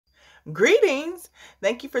Greetings!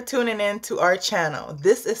 Thank you for tuning in to our channel.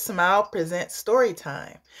 This is S.M.Y.L.E Presents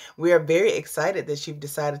Storytime. We are very excited that you've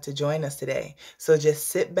decided to join us today. So just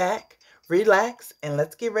sit back, relax, and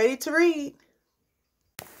let's get ready to read.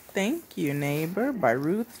 Thank You, Neighbor by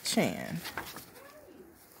Ruth Chan.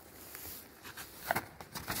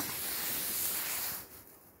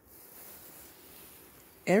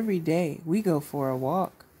 Every day we go for a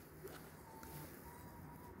walk.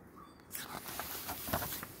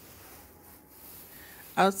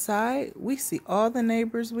 Outside, we see all the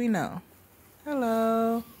neighbors we know.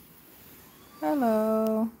 Hello.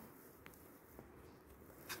 Hello.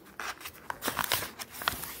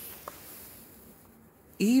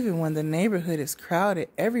 Even when the neighborhood is crowded,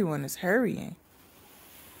 everyone is hurrying.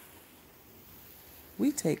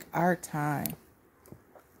 We take our time.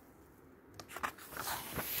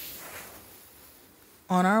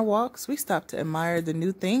 On our walks, we stop to admire the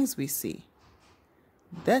new things we see.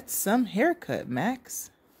 That's some haircut,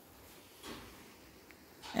 Max.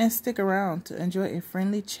 And stick around to enjoy a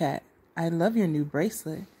friendly chat. I love your new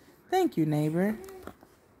bracelet. Thank you, neighbor.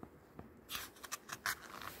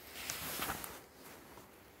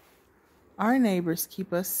 Our neighbors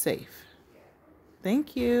keep us safe.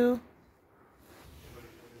 Thank you.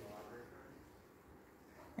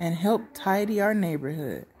 And help tidy our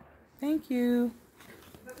neighborhood. Thank you.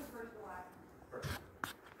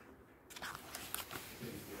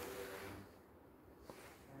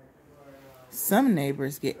 Some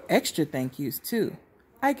neighbors get extra thank yous too.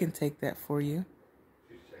 I can take that for you.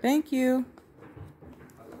 Thank you.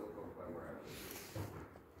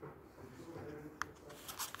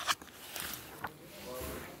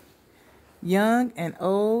 Young and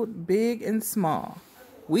old, big and small,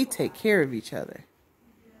 we take care of each other.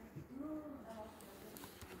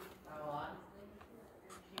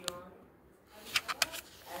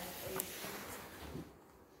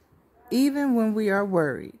 Even when we are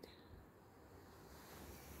worried.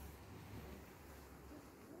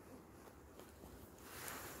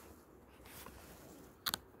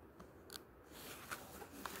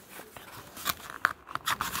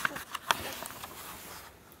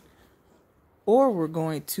 Or we're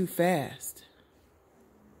going too fast.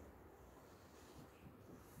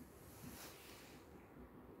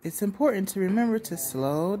 It's important to remember to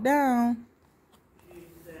slow down.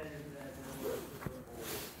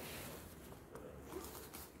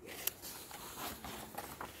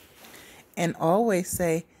 And always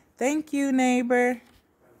say, thank you, neighbor.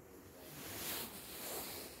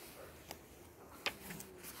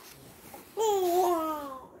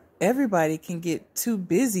 Everybody can get too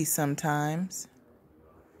busy sometimes.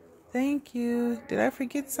 Thank you. Did I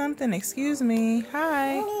forget something? Excuse me.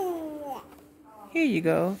 Hi. Here you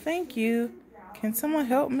go. Thank you. Can someone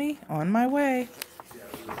help me? On my way.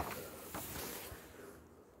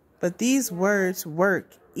 But these words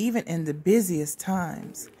work even in the busiest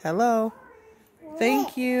times. Hello.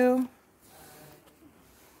 Thank you.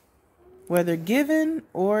 Whether given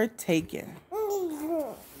or taken.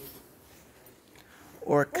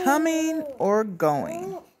 Or coming or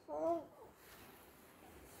going.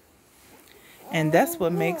 And that's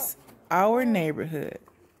what makes our neighborhood.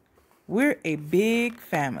 We're a big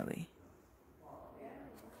family.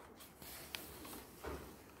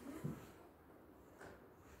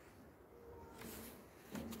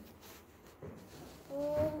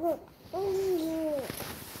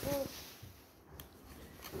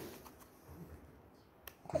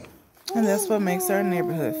 And that's what makes our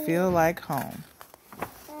neighborhood feel like home.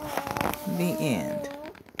 The end.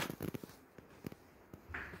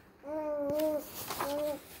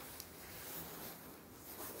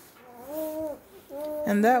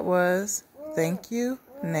 And that was Thank You,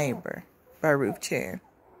 Neighbor by Ruth Chan.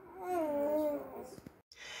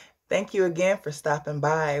 Thank you again for stopping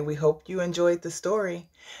by. We hope you enjoyed the story.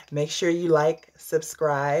 Make sure you like,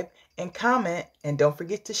 subscribe, and comment. And don't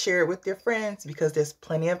forget to share it with your friends because there's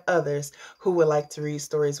plenty of others who would like to read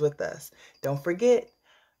stories with us. Don't forget,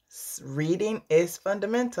 reading is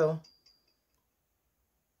fundamental.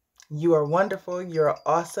 You are wonderful. You're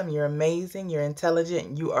awesome. You're amazing. You're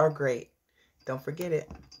intelligent. You are great. Don't forget it.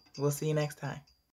 We'll see you next time.